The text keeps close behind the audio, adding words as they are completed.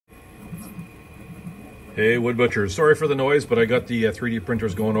Hey, wood butchers. Sorry for the noise, but I got the 3D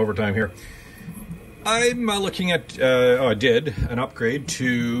printers going overtime here. I'm looking at, I did an upgrade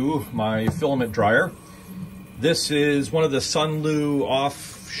to my filament dryer. This is one of the Sunlu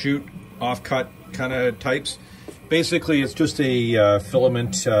offshoot, offcut kind of types. Basically, it's just a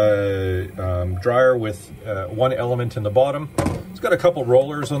filament dryer with one element in the bottom. It's got a couple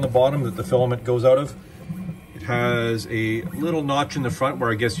rollers on the bottom that the filament goes out of. It has a little notch in the front where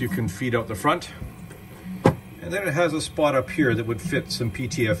I guess you can feed out the front. And then it has a spot up here that would fit some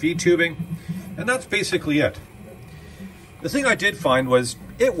PTFE tubing. And that's basically it. The thing I did find was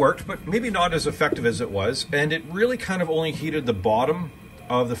it worked, but maybe not as effective as it was. And it really kind of only heated the bottom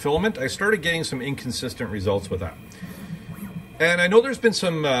of the filament. I started getting some inconsistent results with that. And I know there's been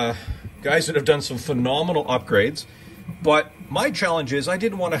some guys that have done some phenomenal upgrades, but my challenge is I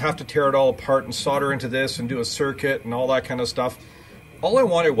didn't want to have to tear it all apart and solder into this and do a circuit and all that kind of stuff. All I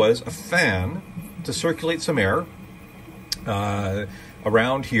wanted was a fan to circulate some air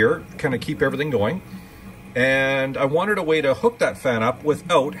around here, kind of keep everything going. And I wanted a way to hook that fan up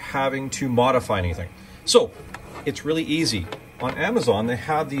without having to modify anything. So it's really easy. On Amazon, they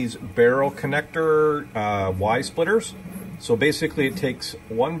have these barrel connector Y splitters. So basically it takes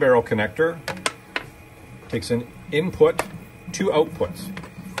one barrel connector, takes an input, two outputs.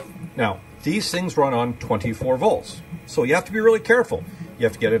 Now, these things run on 24 volts. So you have to be really careful. You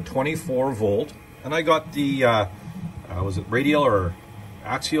have to get a 24 volt. And I got the, was it radial or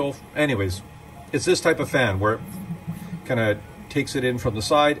axial? Anyways, it's this type of fan where it kind of takes it in from the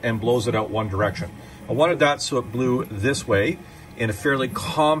side and blows it out one direction. I wanted that so it blew this way in a fairly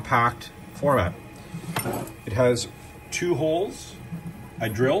compact format. It has two holes I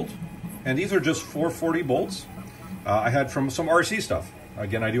drilled, and these are just 440 bolts. I had from some RC stuff.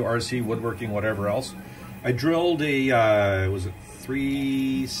 Again, I do RC, woodworking, whatever else. I drilled a, was it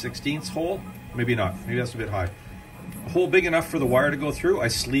 3/16 hole? Maybe not, maybe that's a bit high. A hole big enough for the wire to go through. I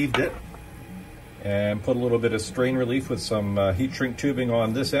sleeved it and put a little bit of strain relief with some heat shrink tubing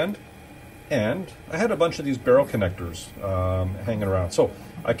on this end. And I had a bunch of these barrel connectors hanging around. So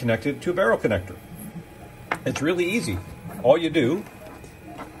I connected it to a barrel connector. It's really easy. All you do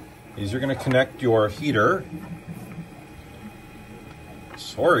is you're gonna connect your heater.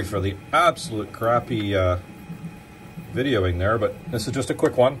 Sorry for the absolute crappy videoing there, but this is just a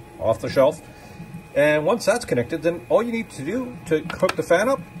quick one off the shelf. And once that's connected, then all you need to do to hook the fan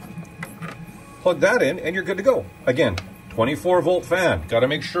up, plug that in and you're good to go. Again, 24 volt fan. Got to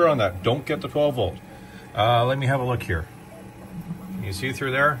make sure on that. Don't get the 12 volt. Let me have a look here. Can you see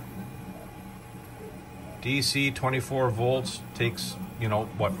through there? DC 24 volts takes, you know,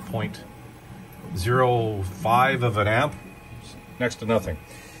 what, 0.05 of an amp? Next to nothing.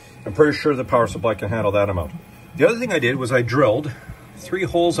 I'm pretty sure the power supply can handle that amount. The other thing I did was I drilled 3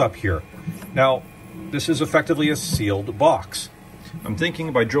 holes up here. Now, this is effectively a sealed box. I'm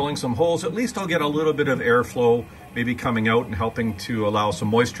thinking by drilling some holes, at least I'll get a little bit of airflow maybe coming out and helping to allow some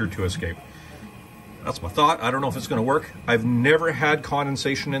moisture to escape. That's my thought. I don't know if it's going to work. I've never had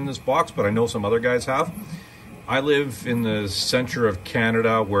condensation in this box, but I know some other guys have. I live in the center of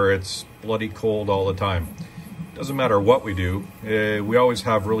Canada where it's bloody cold all the time. Doesn't matter what we do. We always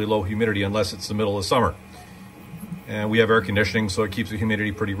have really low humidity unless it's the middle of summer. And we have air conditioning, so it keeps the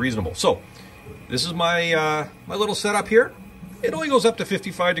humidity pretty reasonable. So this is my, my little setup here. It only goes up to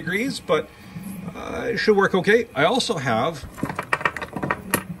 55 degrees, but it should work okay. I also have,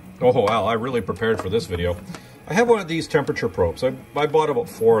 oh wow, I really prepared for this video. I have one of these temperature probes. I bought about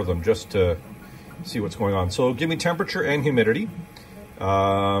 4 of them just to see what's going on. So give me temperature and humidity.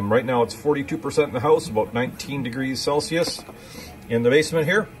 Right now it's 42% in the house, about 19 degrees Celsius in the basement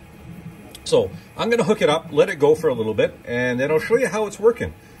here. So I'm going to hook it up, let it go for a little bit, and then I'll show you how it's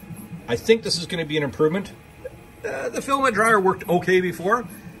working. I think this is going to be an improvement. The filament dryer worked okay before,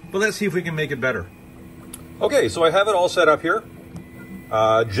 but let's see if we can make it better. Okay, so I have it all set up here.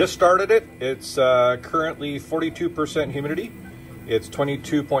 Just started it. It's currently 42% humidity. It's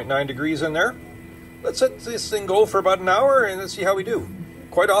 22.9 degrees in there. Let's let this thing go for about an hour and let's see how we do.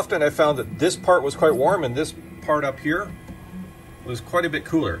 Quite often I found that this part was quite warm and this part up here was quite a bit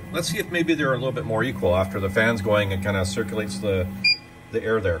cooler. Let's see if maybe they're a little bit more equal after the fan's going and kind of circulates the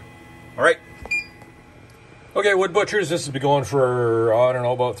air there. All right. Okay, wood butchers, this has been going for, I don't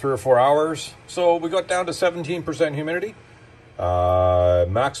know, about 3 or 4 hours. So we got down to 17% humidity.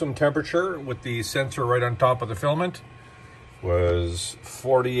 Maximum temperature with the sensor right on top of the filament was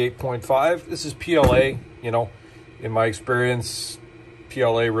 48.5. This is PLA, you know, in my experience,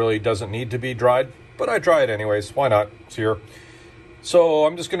 PLA really doesn't need to be dried, but I dry it anyways. Why not? It's here. So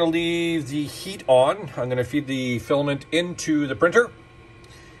I'm just going to leave the heat on. I'm going to feed the filament into the printer.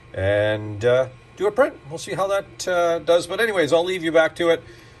 And do a print. We'll see how that does. But anyways, I'll leave you back to it.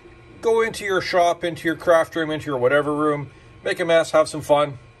 Go into your shop, into your craft room, into your whatever room. Make a mess, have some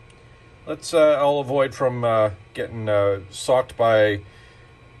fun. Let's all avoid from getting socked by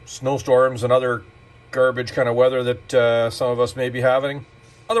snowstorms and other garbage kind of weather that some of us may be having.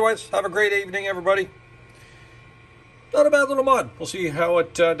 Otherwise, have a great evening, everybody. Not a bad little mod. We'll see how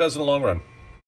it does in the long run.